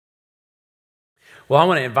Well, I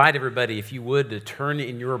want to invite everybody, if you would, to turn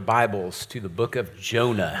in your Bibles to the book of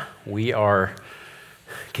Jonah. We are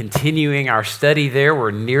continuing our study there.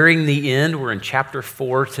 We're nearing the end. We're in chapter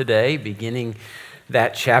 4 today, beginning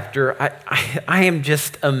that chapter. I am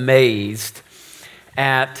just amazed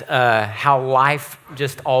at how life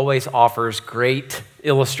just always offers great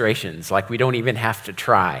illustrations, like we don't even have to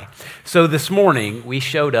try. So this morning, we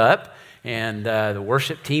showed up, and the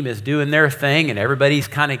worship team is doing their thing, and everybody's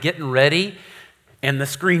kind of getting ready. And the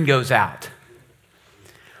screen goes out.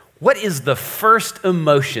 What is the first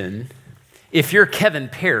emotion, if you're Kevin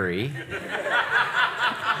Perry,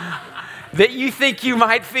 that you think you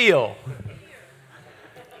might feel?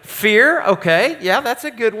 Fear? Okay, yeah, that's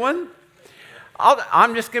a good one.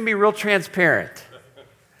 I'm just going to be real transparent.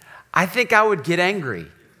 I think I would get angry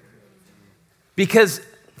because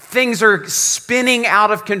things are spinning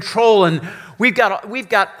out of control, and we've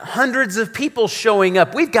got hundreds of people showing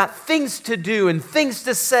up. We've got things to do and things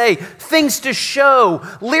to say, things to show,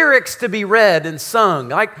 lyrics to be read and sung.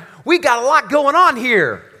 Like, we've got a lot going on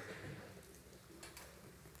here.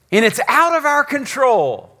 And it's out of our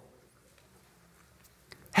control.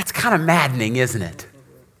 That's kind of maddening, isn't it?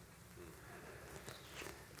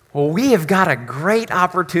 Well, we have got a great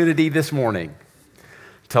opportunity this morning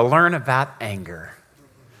to learn about anger.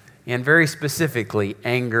 And very specifically,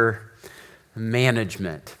 anger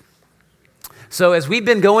management. So as we've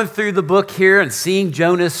been going through the book here and seeing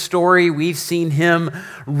Jonah's story, we've seen him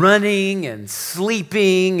running and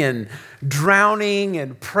sleeping and drowning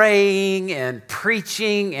and praying and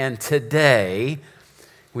preaching, and today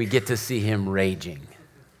we get to see him raging.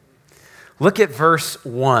 Look at verse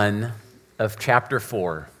 1 of chapter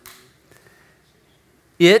 4.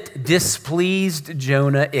 It displeased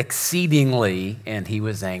Jonah exceedingly, and he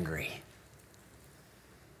was angry.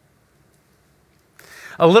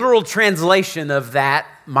 A literal translation of that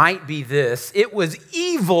might be this: it was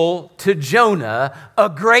evil to Jonah, a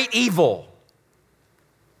great evil.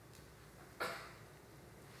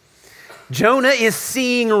 Jonah is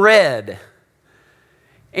seeing red.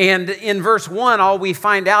 And in verse 1, all we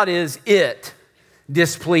find out is it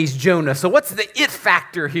displeased Jonah. So what's the it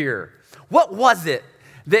factor here? What was it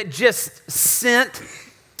that just sent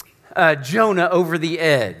Jonah over the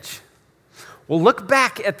edge? Well, look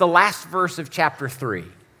back at the last verse of chapter 3,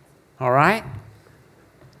 all right?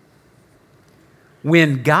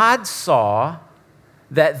 When God saw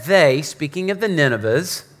that they, speaking of the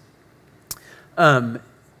Ninevehs,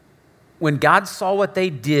 when God saw what they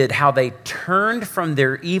did, how they turned from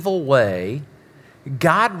their evil way,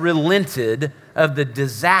 God relented of the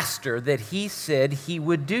disaster that he said he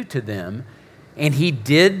would do to them, and he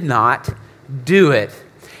did not do it.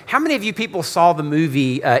 How many of you people saw the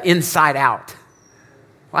movie Inside Out?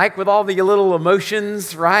 Like with all the little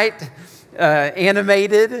emotions, right?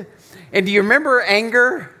 Animated. And do you remember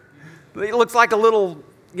anger? It looks like a little,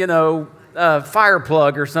 fire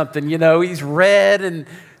plug or something. He's red and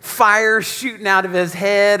fire shooting out of his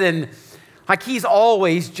head, and like he's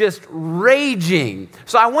always just raging.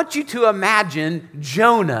 So I want you to imagine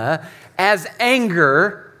Jonah as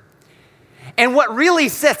anger. And what really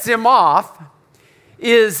sets him off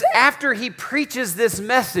is after he preaches this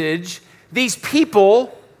message, these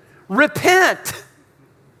people repent.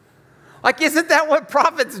 Like, isn't that what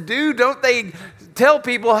prophets do? Don't they tell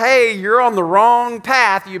people, hey, you're on the wrong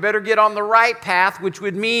path, you better get on the right path, which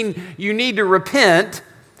would mean you need to repent.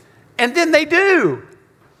 And then they do.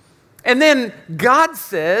 And then God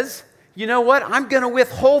says, you know what? I'm going to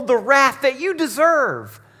withhold the wrath that you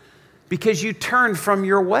deserve because you turned from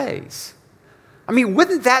your ways. I mean,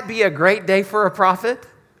 wouldn't that be a great day for a prophet?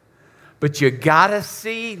 But you got to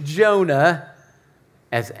see Jonah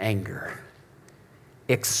as anger,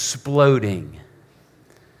 exploding.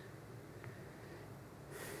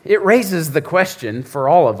 It raises the question for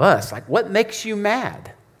all of us, like, what makes you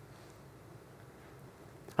mad?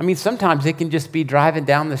 I mean, sometimes it can just be driving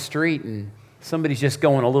down the street and somebody's just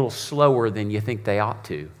going a little slower than you think they ought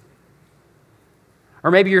to.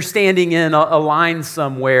 Or maybe you're standing in a line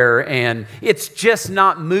somewhere and it's just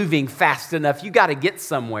not moving fast enough. You got to get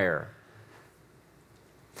somewhere.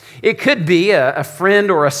 It could be a friend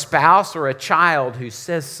or a spouse or a child who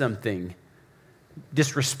says something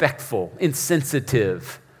disrespectful,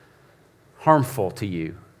 insensitive, harmful to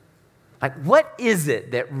you. Like, what is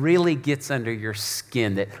it that really gets under your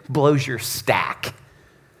skin, that blows your stack?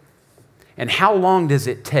 And how long does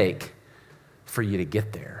it take for you to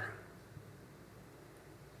get there?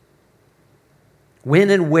 When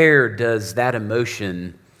and where does that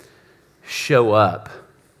emotion show up?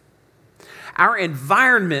 Our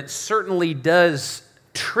environment certainly does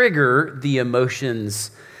trigger the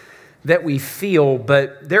emotions that we feel,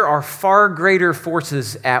 but there are far greater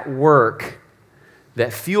forces at work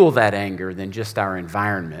that fuel that anger than just our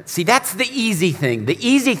environment. See, that's the easy thing. The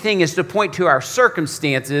easy thing is to point to our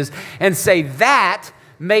circumstances and say, that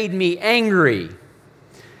made me angry.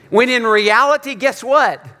 When in reality, guess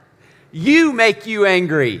what? You make you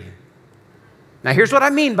angry. Now, here's what I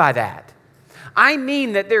mean by that. I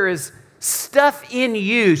mean that there is stuff in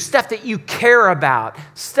you, stuff that you care about,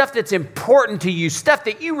 stuff that's important to you, stuff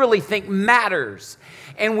that you really think matters.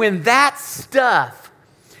 And when that stuff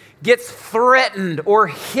gets threatened or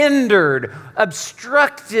hindered,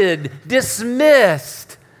 obstructed,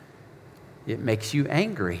 dismissed, it makes you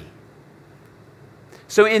angry.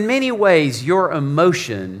 So in many ways, your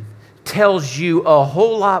emotion tells you a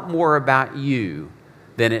whole lot more about you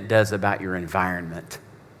than it does about your environment.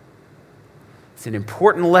 It's an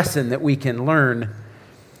important lesson that we can learn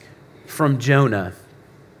from Jonah.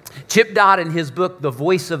 Chip Dodd, in his book, The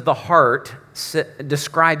Voice of the Heart,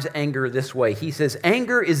 describes anger this way. He says,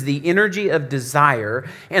 anger is the energy of desire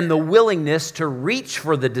and the willingness to reach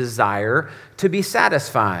for the desire to be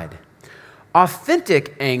satisfied.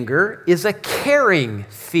 Authentic anger is a caring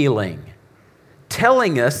feeling,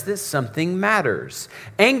 telling us that something matters.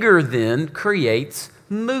 Anger then creates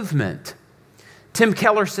movement. Tim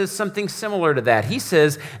Keller says something similar to that. He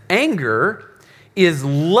says, anger is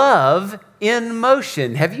love in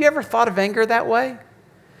motion. Have you ever thought of anger that way?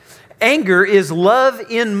 Anger is love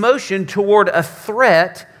in motion toward a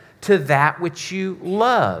threat to that which you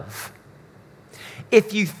love.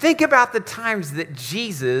 If you think about the times that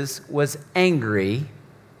Jesus was angry,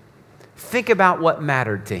 think about what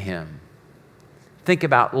mattered to him. Think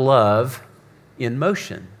about love in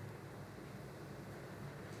motion.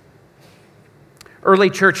 Early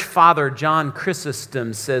church father John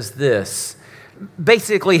Chrysostom says this,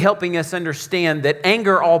 basically helping us understand that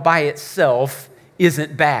anger all by itself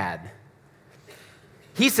isn't bad.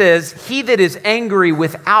 He says, he that is angry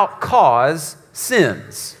without cause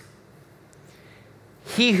sins.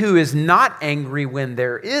 He who is not angry when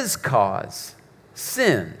there is cause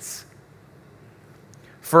sins.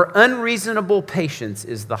 For unreasonable patience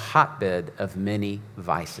is the hotbed of many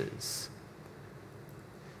vices.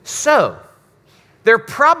 So, there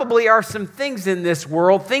probably are some things in this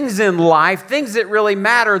world, things in life, things that really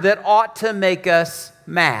matter that ought to make us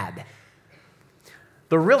mad.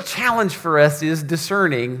 The real challenge for us is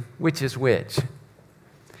discerning which is which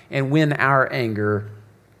and when our anger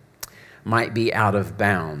might be out of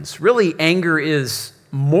bounds. Really, anger is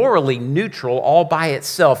morally neutral all by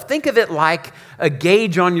itself. Think of it like a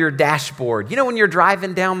gauge on your dashboard. You know when you're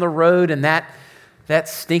driving down the road and that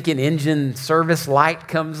stinking engine service light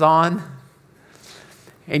comes on?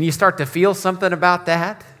 And you start to feel something about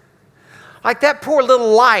that? Like that poor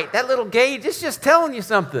little light, that little gauge, it's just telling you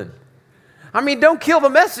something. I mean, don't kill the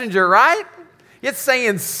messenger, right? It's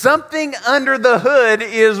saying something under the hood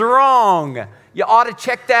is wrong. You ought to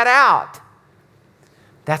check that out.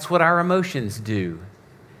 That's what our emotions do.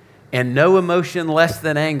 And no emotion less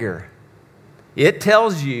than anger. It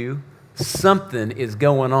tells you something is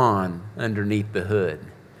going on underneath the hood.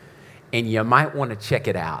 And you might want to check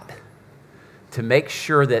it out to make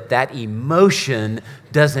sure that that emotion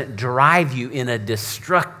doesn't drive you in a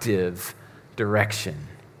destructive direction.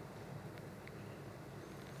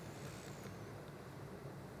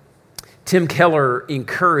 Tim Keller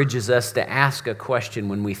encourages us to ask a question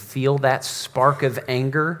when we feel that spark of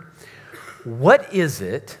anger. What is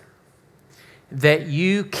it that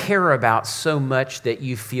you care about so much that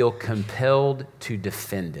you feel compelled to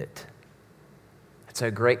defend it? That's a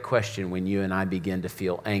great question when you and I begin to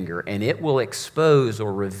feel anger, and it will expose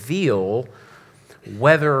or reveal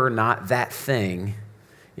whether or not that thing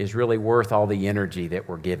is really worth all the energy that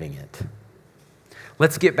we're giving it.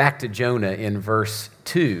 Let's get back to Jonah in verse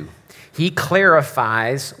 2. He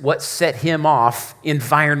clarifies what set him off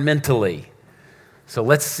environmentally. So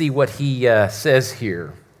let's see what he says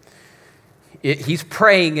here. He's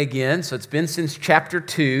praying again. So it's been since chapter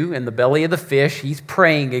 2 in the belly of the fish. He's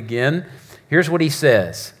praying again. Here's what he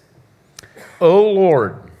says. O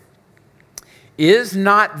Lord, is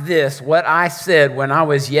not this what I said when I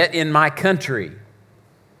was yet in my country?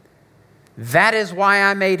 That is why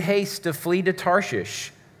I made haste to flee to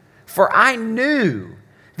Tarshish. For I knew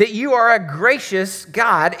that you are a gracious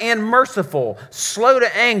God and merciful, slow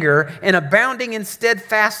to anger and abounding in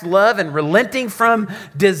steadfast love and relenting from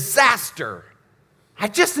disaster. I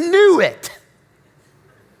just knew it.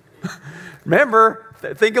 Remember,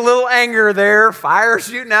 think a little anger there, fire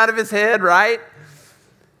shooting out of his head, right?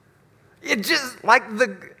 It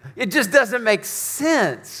just doesn't make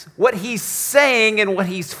sense. What he's saying and what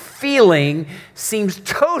he's feeling seems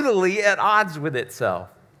totally at odds with itself.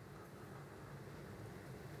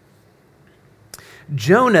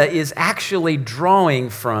 Jonah is actually drawing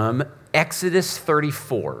from Exodus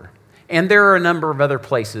 34. And there are a number of other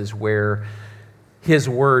places where his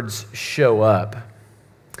words show up.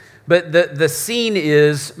 But the scene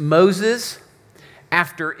is Moses,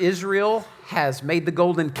 after Israel has made the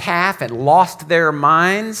golden calf and lost their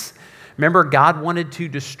minds. Remember, God wanted to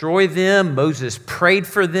destroy them. Moses prayed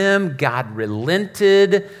for them. God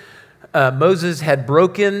relented. Moses had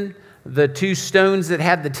broken the 2 stones that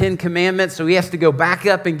had the 10 commandments, so he has to go back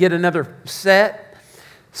up and get another set.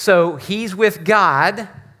 So he's with God,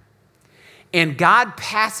 and God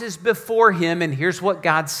passes before him, and here's what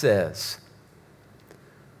God says.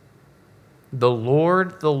 The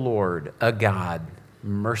Lord, a God,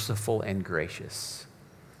 merciful and gracious,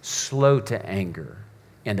 slow to anger,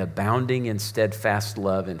 and abounding in steadfast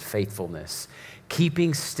love and faithfulness,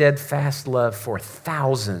 keeping steadfast love for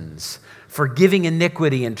thousands, forgiving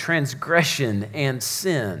iniquity and transgression and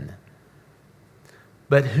sin.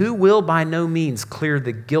 But who will by no means clear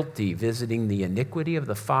the guilty, visiting the iniquity of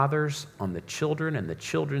the fathers on the children and the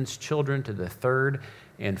children's children to the 3rd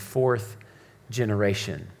and 4th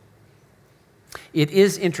generation. It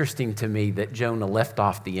is interesting to me that Jonah left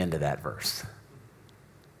off the end of that verse.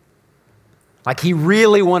 Like he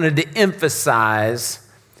really wanted to emphasize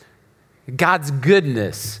God's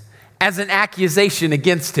goodness as an accusation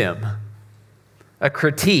against him, a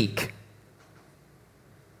critique.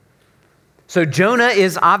 So Jonah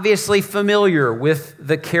is obviously familiar with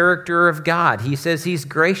the character of God. He says he's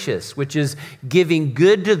gracious, which is giving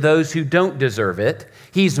good to those who don't deserve it.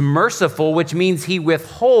 He's merciful, which means he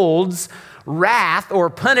withholds wrath or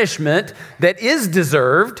punishment that is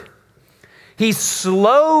deserved. He's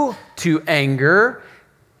slow to anger,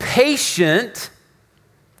 patient,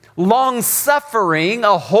 long-suffering,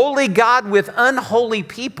 a holy God with unholy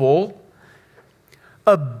people,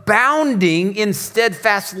 abounding in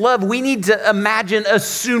steadfast love. We need to imagine a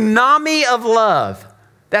tsunami of love.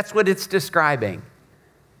 That's what it's describing.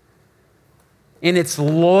 And it's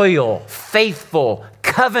loyal, faithful,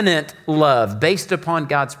 covenant love based upon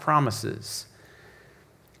God's promises.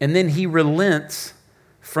 And then he relents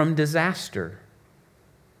from disaster.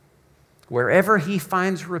 Wherever he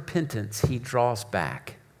finds repentance, he draws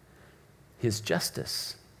back his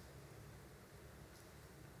justice.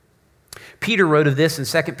 Peter wrote of this in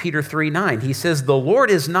 2 Peter 3:9. He says, "The Lord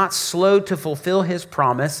is not slow to fulfill his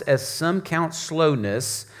promise, as some count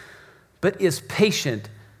slowness, but is patient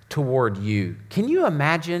toward you." Can you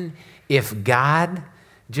imagine if God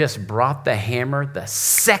just brought the hammer the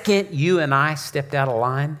second you and I stepped out of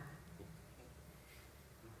line?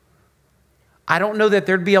 I don't know that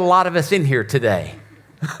there'd be a lot of us in here today.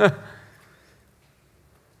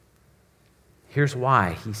 Here's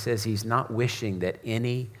why. He says he's not wishing that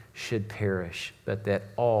any should perish, but that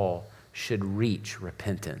all should reach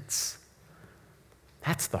repentance.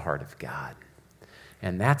 That's the heart of God.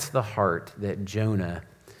 And that's the heart that Jonah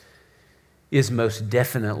is most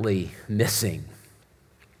definitely missing.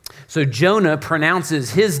 So Jonah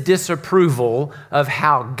pronounces his disapproval of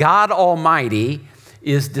how God Almighty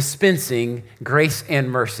is dispensing grace and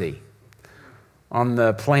mercy on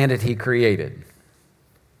the planet he created.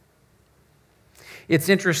 It's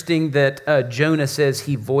interesting that Jonah says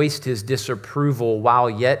he voiced his disapproval while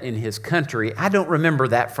yet in his country. I don't remember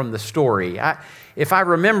that from the story. If I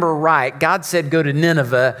remember right, God said go to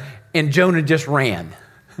Nineveh, and Jonah just ran.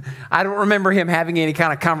 I don't remember him having any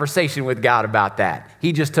kind of conversation with God about that.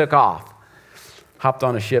 He just took off, hopped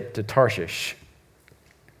on a ship to Tarshish.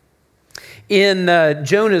 In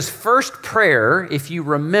Jonah's first prayer, if you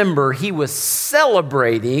remember, he was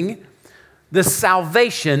celebrating the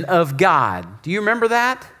salvation of God. Do you remember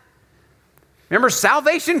that? Remember,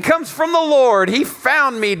 salvation comes from the Lord. He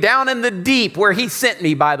found me down in the deep where he sent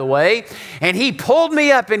me, by the way, and he pulled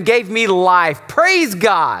me up and gave me life. Praise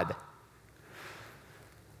God.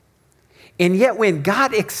 And yet when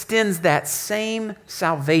God extends that same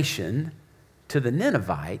salvation to the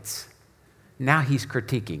Ninevites, now he's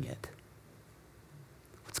critiquing it.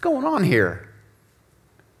 What's going on here?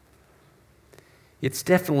 It's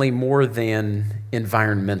definitely more than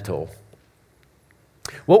environmental.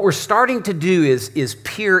 What we're starting to do is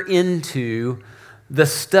peer into the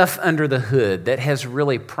stuff under the hood that has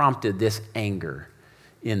really prompted this anger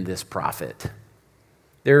in this prophet.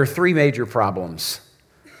 There are 3 major problems.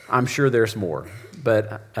 I'm sure there's more,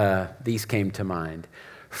 but these came to mind.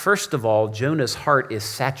 First of all, Jonah's heart is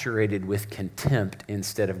saturated with contempt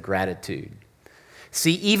instead of gratitude.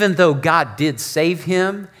 See, even though God did save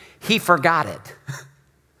him, he forgot it.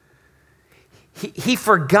 He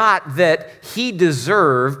forgot that he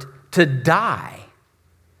deserved to die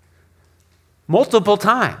multiple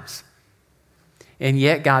times. and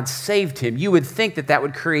yet God saved him. You would think that that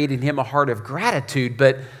would create in him a heart of gratitude,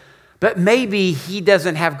 but maybe he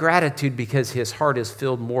doesn't have gratitude because his heart is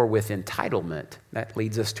filled more with entitlement. That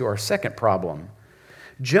leads us to our second problem.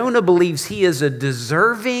 Jonah believes he is a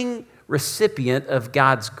deserving recipient of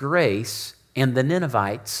God's grace, and the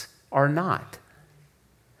Ninevites are not.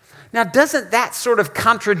 Now, doesn't that sort of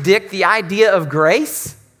contradict the idea of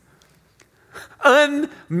grace?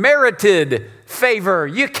 Unmerited favor.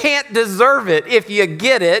 You can't deserve it. If you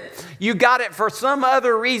get it, you got it for some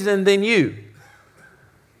other reason than you.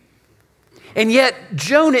 And yet,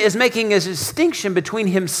 Jonah is making a distinction between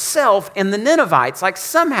himself and the Ninevites. Like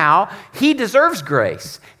somehow he deserves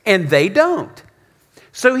grace, and they don't.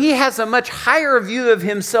 So he has a much higher view of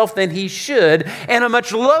himself than he should, and a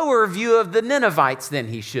much lower view of the Ninevites than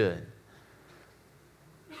he should.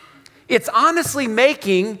 It's honestly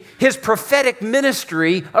making his prophetic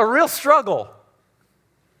ministry a real struggle.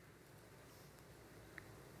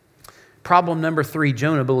 Problem number 3,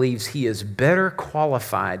 Jonah believes he is better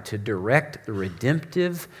qualified to direct the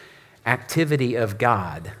redemptive activity of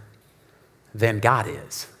God than God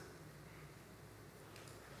is.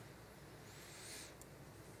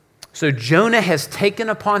 So Jonah has taken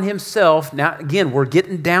upon himself, now again, we're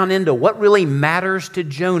getting down into what really matters to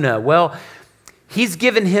Jonah. Well, he's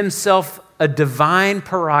given himself a divine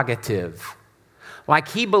prerogative. Like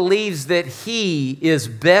he believes that he is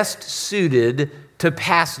best suited to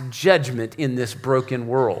pass judgment in this broken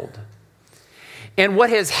world. And what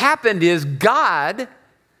has happened is God,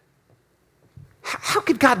 how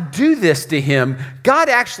could God do this to him? God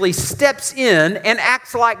actually steps in and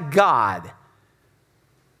acts like God.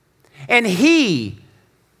 And he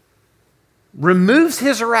removes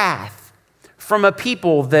his wrath from a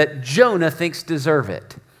people that Jonah thinks deserve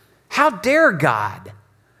it. How dare God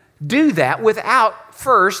do that without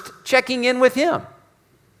first checking in with him?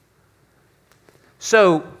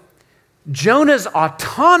 So Jonah's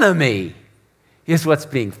autonomy is what's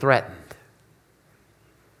being threatened.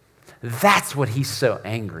 That's what he's so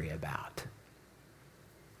angry about.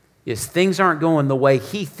 Is things aren't going the way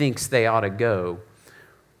he thinks they ought to go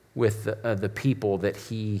with the people that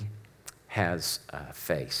he has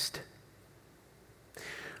faced.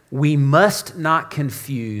 We must not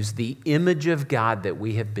confuse the image of God that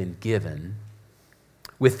we have been given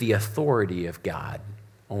with the authority of God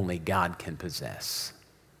only God can possess.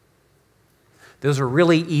 Those are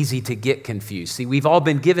really easy to get confused. See, we've all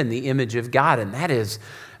been given the image of God, and that is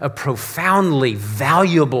a profoundly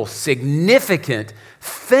valuable, significant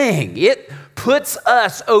thing. It puts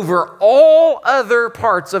us over all other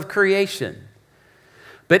parts of creation.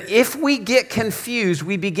 But if we get confused,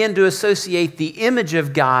 we begin to associate the image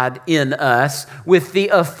of God in us with the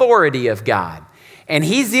authority of God. And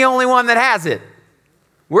He's the only one that has it.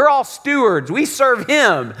 We're all stewards. We serve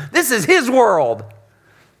Him. This is His world.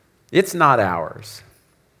 It's not ours.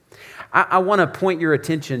 I want to point your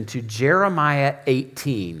attention to Jeremiah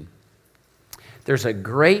 18. There's a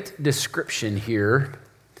great description here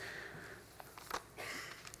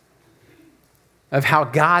of how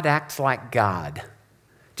God acts like God.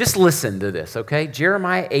 Just listen to this, okay?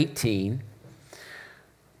 Jeremiah 18,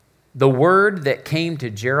 the word that came to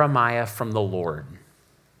Jeremiah from the Lord.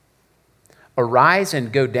 Arise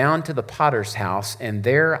and go down to the potter's house, and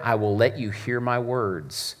there I will let you hear my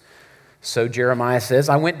words. So Jeremiah says,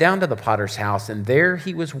 I went down to the potter's house, and there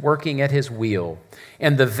he was working at his wheel.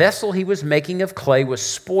 And the vessel he was making of clay was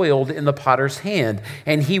spoiled in the potter's hand,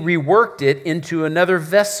 and he reworked it into another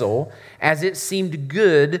vessel as it seemed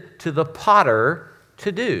good to the potter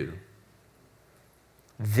to do.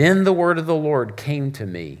 Then the word of the Lord came to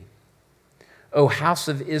me, O house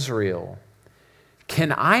of Israel,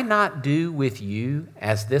 can I not do with you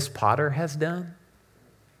as this potter has done?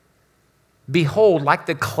 Behold, like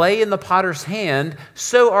the clay in the potter's hand,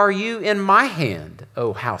 so are you in my hand,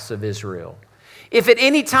 O house of Israel. If at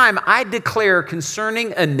any time I declare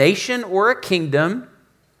concerning a nation or a kingdom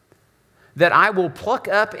that I will pluck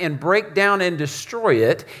up and break down and destroy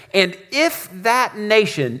it, and if that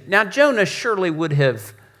nation, now Jonah surely would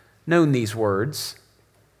have known these words,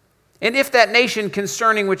 and if that nation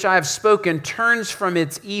concerning which I have spoken turns from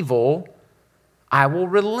its evil, I will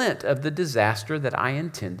relent of the disaster that I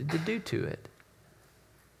intended to do to it.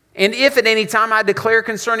 And if at any time I declare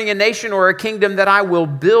concerning a nation or a kingdom that I will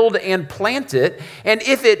build and plant it, and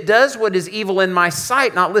if it does what is evil in my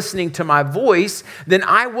sight, not listening to my voice, then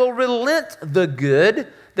I will relent the good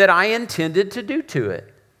that I intended to do to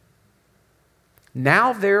it.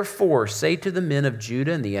 Now therefore say to the men of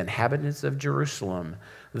Judah and the inhabitants of Jerusalem,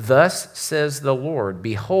 thus says the Lord,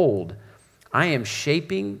 behold, I am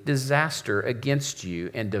shaping disaster against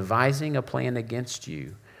you and devising a plan against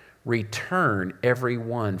you. return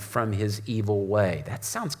everyone from his evil way. That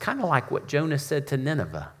sounds kind of like what Jonah said to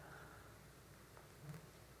Nineveh.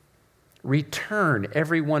 Return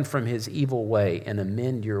everyone from his evil way and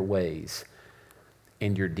amend your ways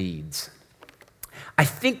and your deeds. I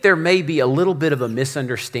think there may be a little bit of a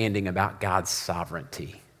misunderstanding about God's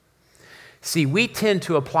sovereignty. See, we tend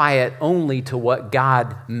to apply it only to what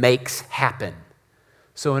God makes happen.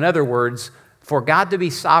 So in other words, for God to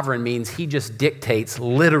be sovereign means he just dictates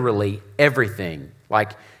literally everything.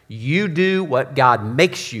 Like you do what God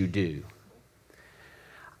makes you do.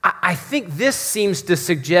 I think this seems to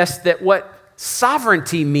suggest that what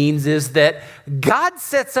sovereignty means is that God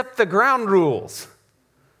sets up the ground rules.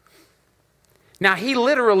 Now, he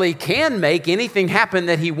literally can make anything happen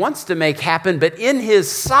that he wants to make happen, but in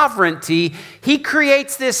his sovereignty, he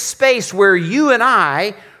creates this space where you and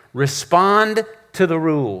I respond to the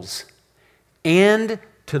rules and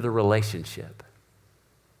to the relationship.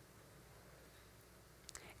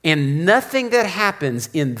 And nothing that happens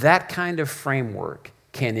in that kind of framework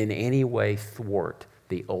can in any way thwart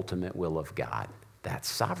the ultimate will of God. That's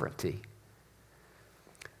sovereignty.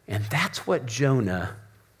 And that's what Jonah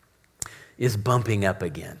is bumping up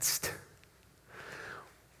against.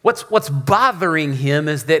 What's bothering him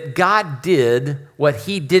is that God did what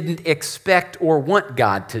he didn't expect or want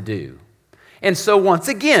God to do. And so once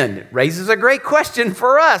again, it raises a great question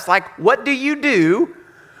for us. Like, what do you do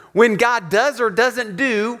when God does or doesn't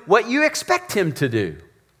do what you expect him to do?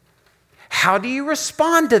 How do you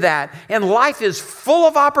respond to that? And life is full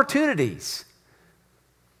of opportunities.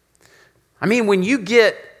 I mean, when you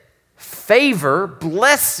get favor,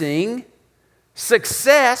 blessing,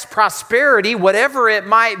 success, prosperity, whatever it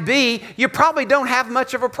might be, you probably don't have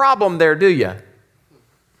much of a problem there, do you?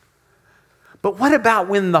 But what about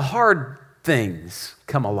when the hard things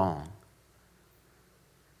come along?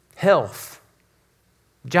 Health,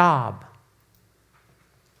 job.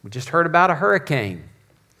 We just heard about a hurricane.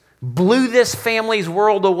 Blew this family's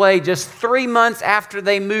world away just 3 months after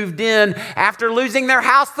they moved in, after losing their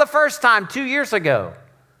house the first time 2 years ago.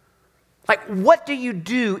 Like, what do you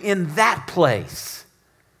do in that place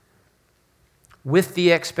with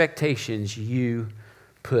the expectations you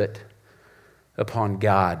put upon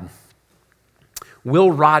God?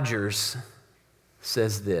 Will Rogers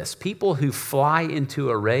says this: people who fly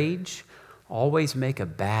into a rage always make a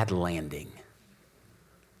bad landing.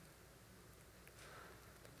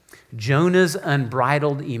 Jonah's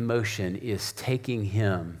unbridled emotion is taking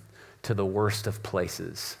him to the worst of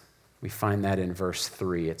places. We find that in verse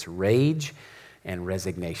 3. It's rage and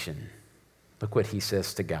resignation. Look what he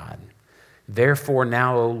says to God. Therefore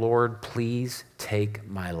now, O Lord, please take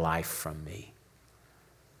my life from me.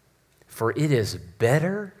 For it is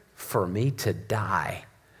better for me to die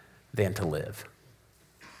than to live.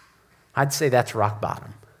 I'd say that's rock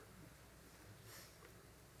bottom.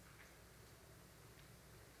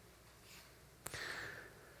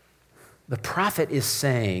 The prophet is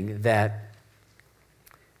saying that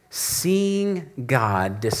seeing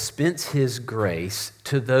God dispense his grace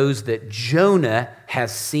to those that Jonah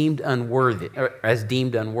has deemed unworthy,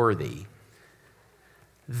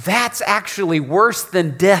 that's actually worse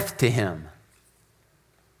than death to him.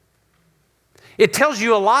 It tells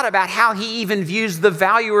you a lot about how he even views the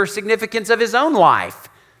value or significance of his own life.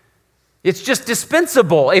 It's just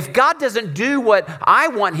dispensable. If God doesn't do what I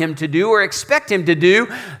want him to do or expect him to do,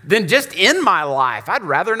 then just end my life. I'd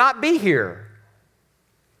rather not be here.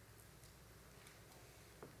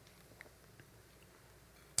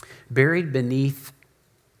 Buried beneath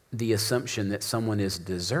the assumption that someone is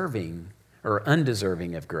deserving or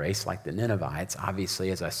undeserving of grace, like the Ninevites,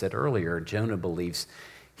 obviously, as I said earlier, Jonah believes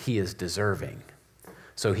he is deserving.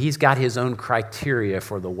 So he's got his own criteria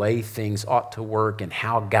for the way things ought to work and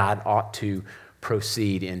how God ought to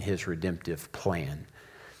proceed in his redemptive plan.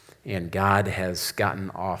 And God has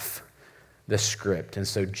gotten off the script. And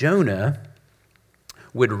so Jonah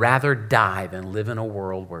would rather die than live in a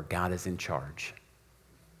world where God is in charge.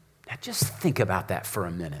 Now just think about that for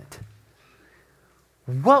a minute.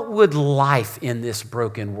 What would life in this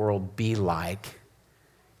broken world be like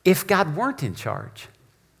if God weren't in charge?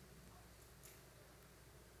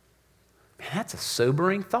 Man, that's a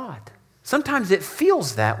sobering thought. Sometimes it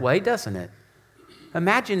feels that way, doesn't it?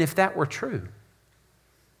 Imagine if that were true.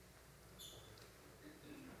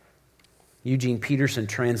 Eugene Peterson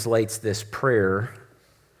translates this prayer: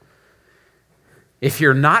 if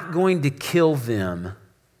you're not going to kill them,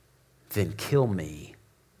 then kill me.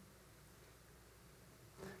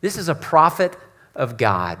 This is a prophet of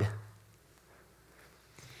God,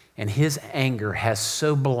 and his anger has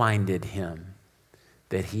so blinded him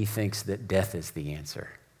that he thinks that death is the answer.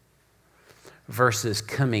 versus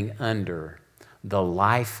coming under the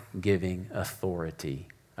life-giving authority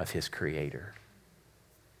of his Creator.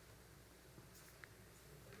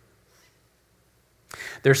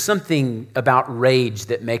 There's something about rage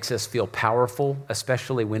that makes us feel powerful,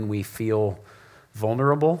 especially when we feel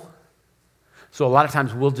vulnerable. So a lot of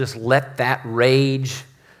times we'll just let that rage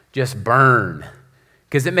just burn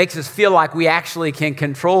because it makes us feel like we actually can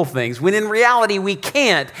control things, when in reality we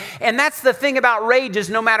can't. And that's the thing about rage, is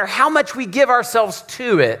no matter how much we give ourselves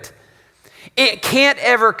to it, it can't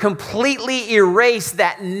ever completely erase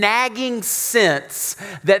that nagging sense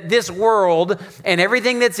that this world and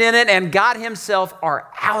everything that's in it and God himself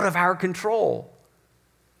are out of our control.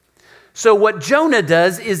 So what Jonah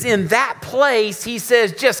does is, in that place, he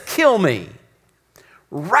says, just kill me.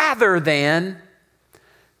 Rather than,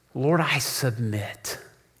 Lord, I submit.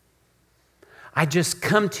 I just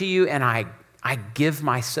come to you and I give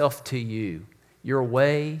myself to you. Your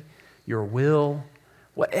way, your will,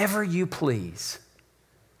 whatever you please.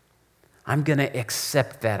 I'm going to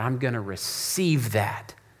accept that. I'm going to receive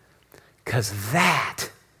that, because that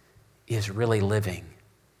is really living,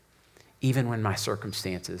 even when my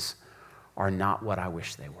circumstances are not what I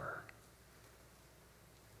wish they were.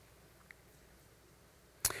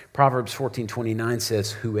 Proverbs 14:29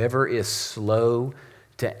 says, whoever is slow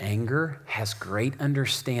to anger has great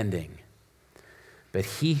understanding, but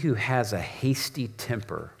he who has a hasty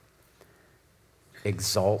temper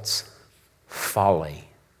exalts folly.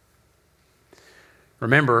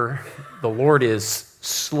 Remember, the Lord is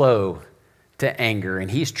slow to anger,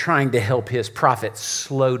 and he's trying to help his prophet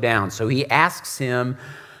slow down. So he asks him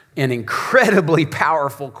an incredibly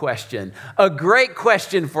powerful question, a great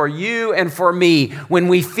question for you and for me when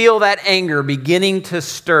we feel that anger beginning to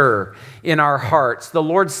stir in our hearts. The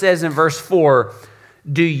Lord says in verse 4,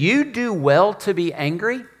 do you do well to be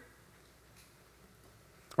angry?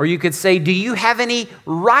 Or you could say, do you have any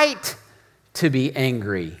right to be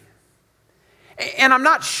angry? And I'm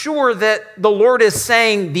not sure that the Lord is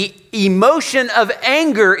saying the emotion of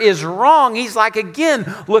anger is wrong. He's like,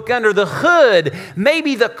 again, look under the hood.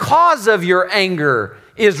 Maybe the cause of your anger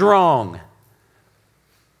is wrong.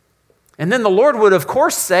 And then the Lord would, of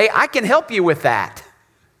course, say, I can help you with that.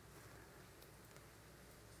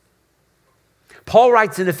 Paul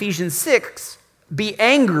writes in Ephesians 6, be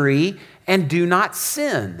angry and do not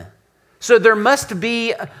sin. So there must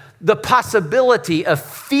be the possibility of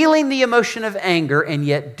feeling the emotion of anger and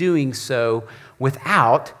yet doing so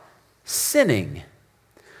without sinning.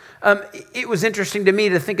 It was interesting to me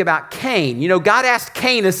to think about Cain. You know, God asked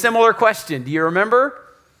Cain a similar question. Do you remember?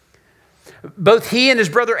 Both he and his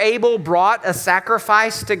brother Abel brought a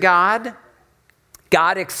sacrifice to God.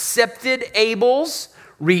 God accepted Abel's,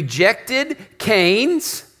 rejected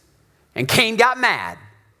Cain's, and Cain got mad.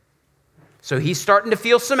 So he's starting to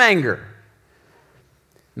feel some anger.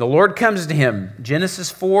 The Lord comes to him, Genesis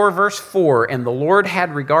 4, verse 4, and the Lord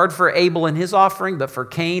had regard for Abel and his offering, but for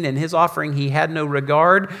Cain and his offering he had no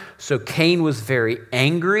regard. So Cain was very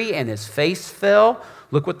angry and his face fell.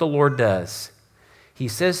 Look what the Lord does. He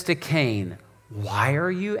says to Cain, why are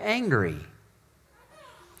you angry?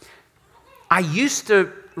 I used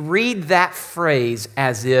to read that phrase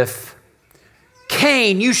as if,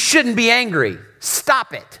 Cain, you shouldn't be angry.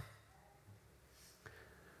 Stop it.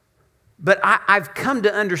 But I've come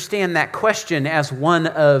to understand that question as one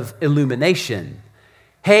of illumination.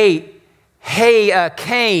 Hey,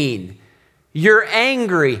 Cain, you're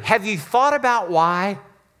angry. Have you thought about why?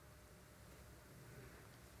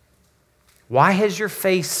 Why has your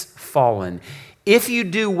face fallen? If you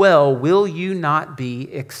do well, will you not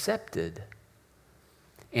be accepted?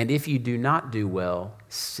 And if you do not do well,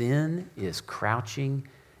 sin is crouching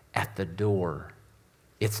at the door.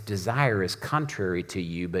 Its desire is contrary to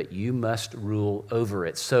you, but you must rule over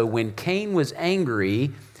it. So when Cain was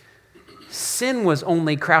angry, sin was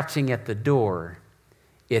only crouching at the door.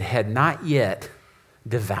 It had not yet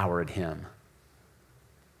devoured him.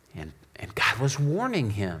 And God was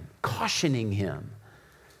warning him, cautioning him.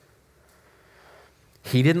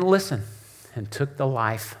 He didn't listen and took the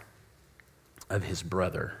life of his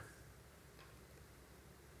brother.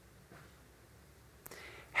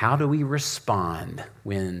 How do we respond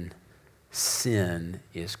when sin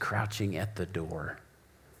is crouching at the door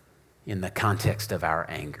in the context of our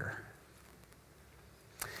anger?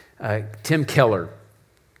 Tim Keller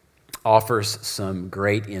offers some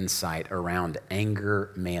great insight around anger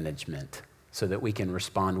management so that we can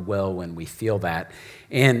respond well when we feel that.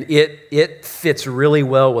 And it fits really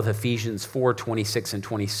well with Ephesians 4, 26 and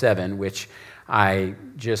 27, which I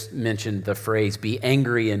just mentioned the phrase, be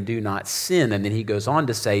angry and do not sin. And then he goes on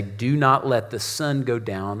to say, do not let the sun go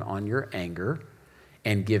down on your anger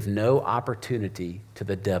and give no opportunity to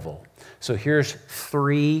the devil. So here's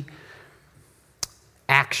 3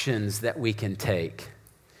 actions that we can take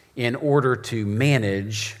in order to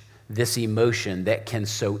manage this emotion that can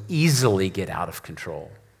so easily get out of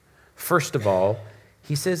control. First of all,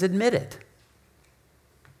 he says, admit it.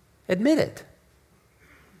 Admit it.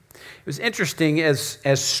 It was interesting, as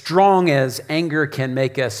strong as anger can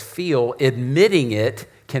make us feel, admitting it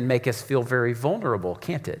can make us feel very vulnerable,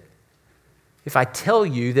 can't it? If I tell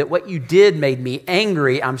you that what you did made me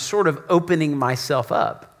angry, I'm sort of opening myself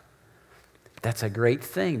up. That's a great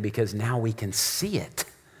thing because now we can see it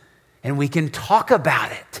and we can talk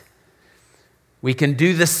about it. We can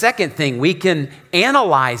do the second thing. We can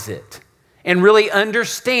analyze it and really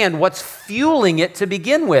understand what's fueling it to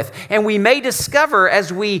begin with. And we may discover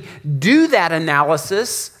as we do that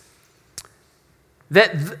analysis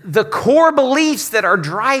that the core beliefs that are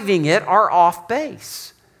driving it are off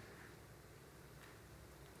base.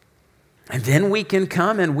 And then we can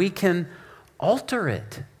come and we can alter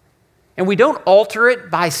it. And we don't alter it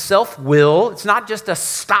by self-will. It's not just a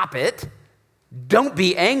stop it. Don't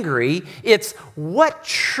be angry. It's what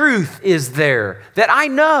truth is there that I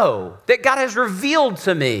know, that God has revealed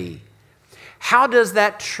to me? How does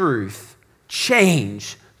that truth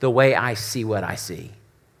change the way I see what I see?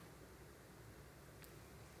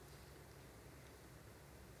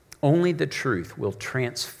 Only the truth will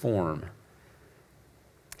transform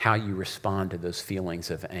how you respond to those feelings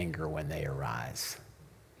of anger when they arise.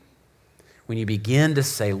 When you begin to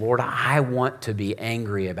say, Lord, I want to be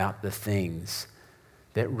angry about the things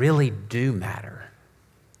that really do matter,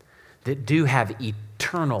 that do have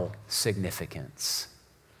eternal significance,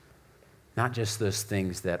 not just those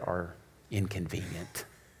things that are inconvenient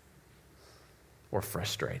or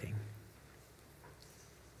frustrating.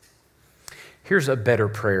 Here's a better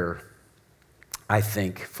prayer, I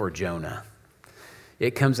think, for Jonah.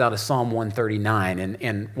 It comes out of Psalm 139,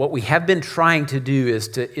 and what we have been trying to do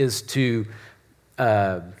is to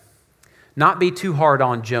not be too hard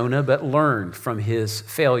on Jonah, but learn from his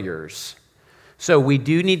failures. So we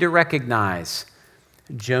do need to recognize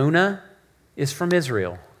Jonah is from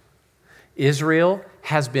Israel. Israel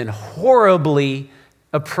has been horribly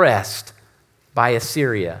oppressed by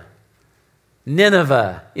Assyria.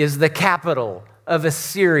 Nineveh is the capital of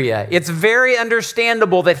Assyria. It's very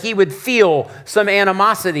understandable that he would feel some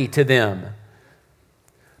animosity to them.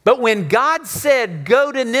 But when God said,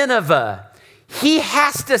 go to Nineveh, he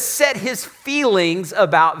has to set his feelings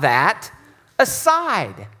about that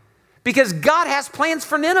aside because God has plans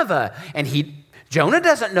for Nineveh. And Jonah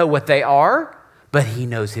doesn't know what they are, but he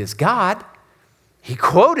knows his God. He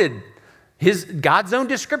quoted God's own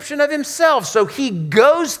description of himself. So he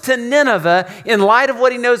goes to Nineveh in light of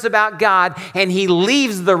what he knows about God, and he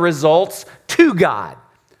leaves the results to God,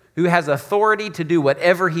 who has authority to do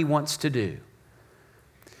whatever he wants to do.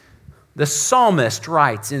 The psalmist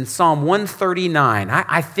writes in Psalm 139,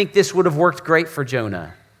 I think this would have worked great for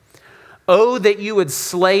Jonah. Oh, that you would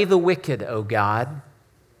slay the wicked, O God.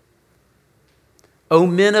 O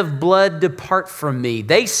men of blood, depart from me.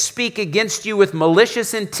 They speak against you with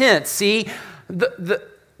malicious intent. See, the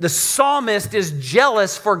psalmist is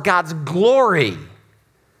jealous for God's glory.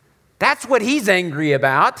 That's what he's angry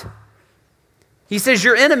about. He says,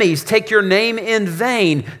 your enemies take your name in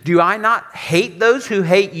vain. Do I not hate those who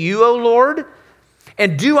hate you, O Lord?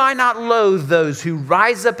 And do I not loathe those who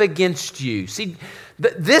rise up against you? See,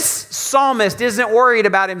 this psalmist isn't worried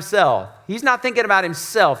about himself. He's not thinking about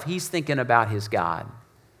himself. He's thinking about his God.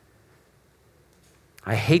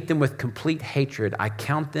 I hate them with complete hatred. I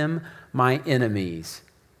count them my enemies.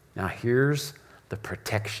 Now here's the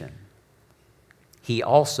protection. He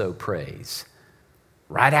also prays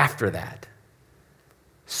right after that.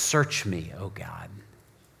 Search me, O God,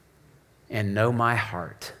 and know my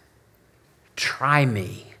heart. Try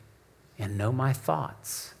me and know my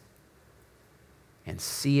thoughts. And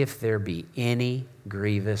see if there be any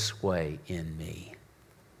grievous way in me,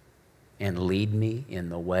 and lead me in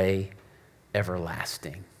the way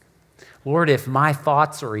everlasting. Lord, if my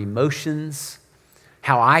thoughts or emotions,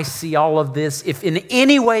 how I see all of this, if in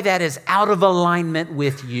any way that is out of alignment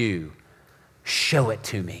with you, show it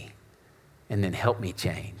to me, and then help me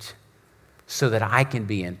change so that I can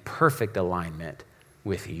be in perfect alignment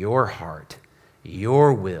with your heart,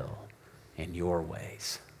 your will, and your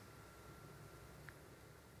ways.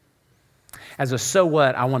 As a so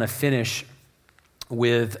what, I want to finish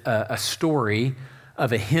with a story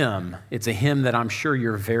of a hymn. It's a hymn that I'm sure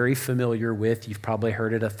you're very familiar with. You've probably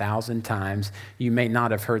heard it 1,000 times. You may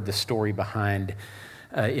not have heard the story behind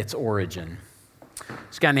its origin.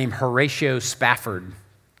 This guy named Horatio Spafford,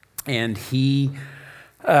 and he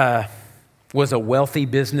was a wealthy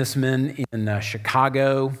businessman in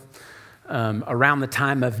Chicago around the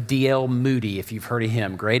time of D.L. Moody, if you've heard of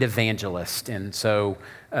him, great evangelist. And so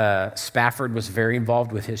Spafford was very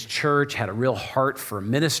involved with his church, had a real heart for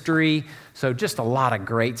ministry, so just a lot of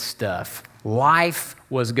great stuff. Life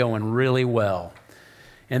was going really well.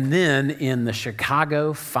 And then in the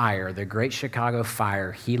Chicago fire, the Great Chicago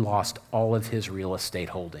Fire, he lost all of his real estate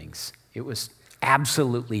holdings. It was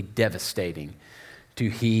absolutely devastating to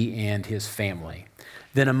he and his family.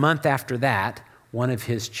 Then a month after that, one of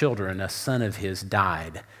his children, a son of his,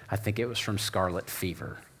 died. I think it was from scarlet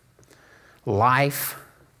fever. Life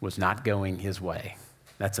was not going his way.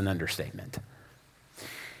 That's an understatement.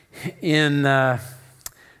 In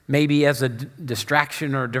maybe as a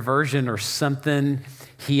distraction or diversion or something,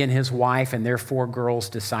 he and his wife and their 4 girls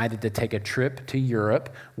decided to take a trip to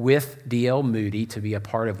Europe with D.L. Moody to be a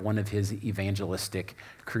part of one of his evangelistic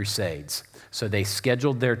crusades. So they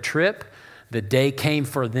scheduled their trip. The day came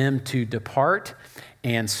for them to depart,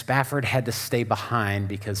 and Spafford had to stay behind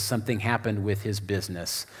because something happened with his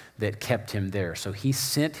business that kept him there. So he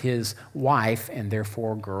sent his wife and their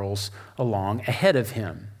 4 girls along ahead of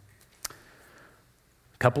him.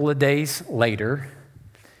 A couple of days later,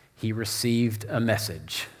 he received a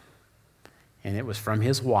message, and it was from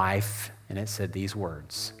his wife, and it said these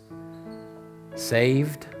words: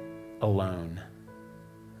 "Saved, alone,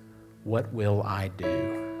 what will I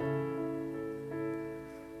do?"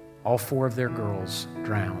 All 4 of their girls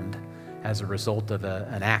drowned as a result of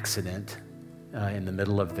an accident in the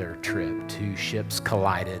middle of their trip. 2 ships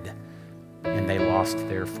collided, and they lost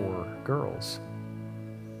their 4 girls.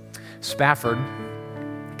 Spafford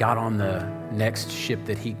got on the next ship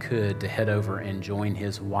that he could to head over and join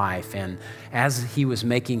his wife. And as he was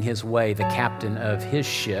making his way, the captain of his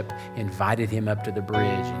ship invited him up to the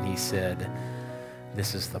bridge, and he said,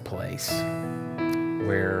 "This is the place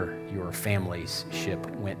where your family's ship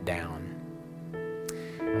went down."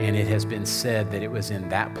 And it has been said that it was in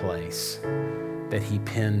that place that he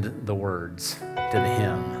penned the words to the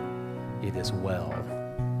hymn, "It is well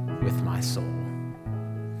with my soul."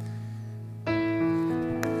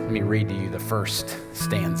 Let me read to you the first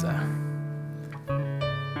stanza.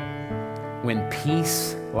 "When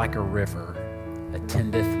peace like a river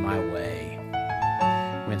attendeth my way,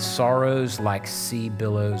 when sorrows like sea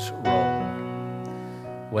billows roll,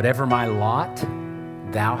 whatever my lot,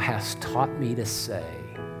 thou hast taught me to say,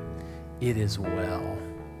 it is well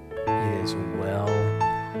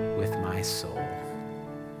with my soul."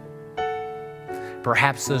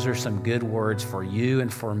 Perhaps those are some good words for you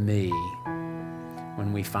and for me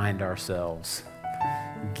when we find ourselves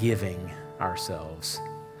giving ourselves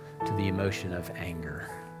to the emotion of anger.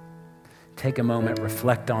 Take a moment,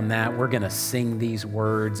 reflect on that. We're going to sing these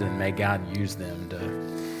words, and may God use them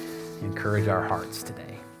to encourage our hearts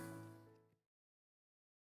today.